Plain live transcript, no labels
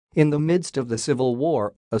In the midst of the Civil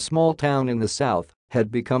War, a small town in the south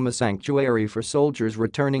had become a sanctuary for soldiers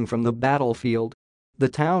returning from the battlefield. The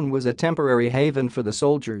town was a temporary haven for the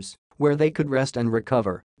soldiers, where they could rest and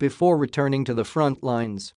recover before returning to the front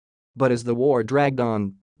lines. But as the war dragged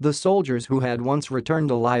on, the soldiers who had once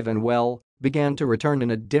returned alive and well began to return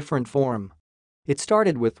in a different form. It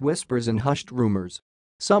started with whispers and hushed rumors.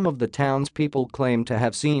 Some of the townspeople claimed to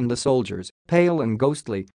have seen the soldiers, pale and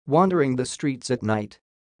ghostly, wandering the streets at night.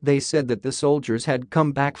 They said that the soldiers had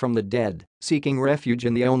come back from the dead, seeking refuge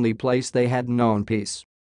in the only place they had known peace.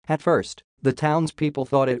 At first, the townspeople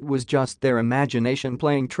thought it was just their imagination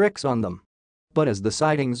playing tricks on them. But as the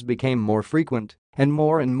sightings became more frequent and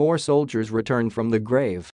more soldiers returned from the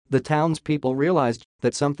grave, the townspeople realized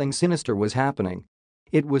that something sinister was happening.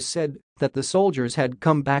 It was said that the soldiers had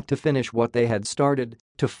come back to finish what they had started,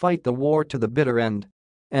 to fight the war to the bitter end.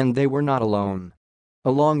 And they were not alone.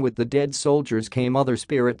 Along with the dead soldiers came other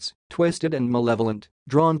spirits, twisted and malevolent,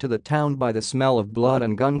 drawn to the town by the smell of blood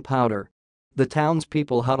and gunpowder. The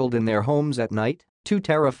townspeople huddled in their homes at night, too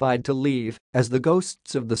terrified to leave, as the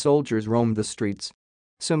ghosts of the soldiers roamed the streets.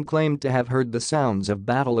 Some claimed to have heard the sounds of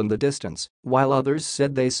battle in the distance, while others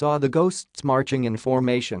said they saw the ghosts marching in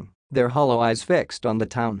formation, their hollow eyes fixed on the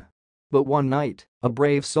town. But one night, a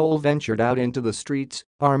brave soul ventured out into the streets,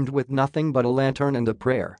 armed with nothing but a lantern and a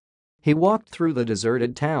prayer. He walked through the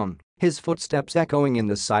deserted town, his footsteps echoing in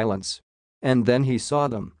the silence. And then he saw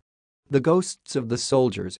them. The ghosts of the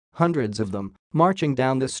soldiers, hundreds of them, marching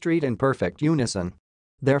down the street in perfect unison.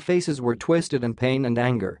 Their faces were twisted in pain and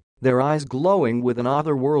anger, their eyes glowing with an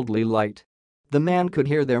otherworldly light. The man could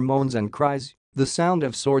hear their moans and cries, the sound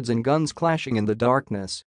of swords and guns clashing in the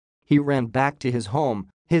darkness. He ran back to his home,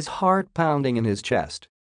 his heart pounding in his chest.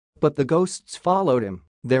 But the ghosts followed him,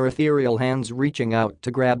 their ethereal hands reaching out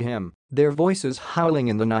to grab him, their voices howling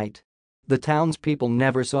in the night. The townspeople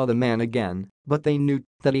never saw the man again, but they knew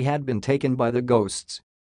that he had been taken by the ghosts.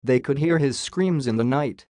 They could hear his screams in the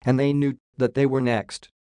night, and they knew that they were next.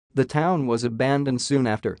 The town was abandoned soon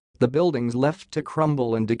after, the buildings left to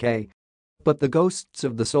crumble and decay. But the ghosts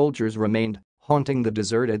of the soldiers remained, haunting the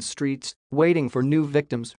deserted streets, waiting for new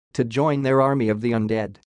victims to join their army of the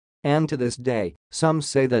undead. And to this day, some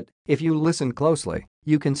say that, if you listen closely,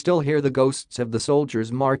 you can still hear the ghosts of the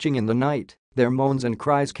soldiers marching in the night, their moans and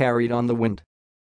cries carried on the wind.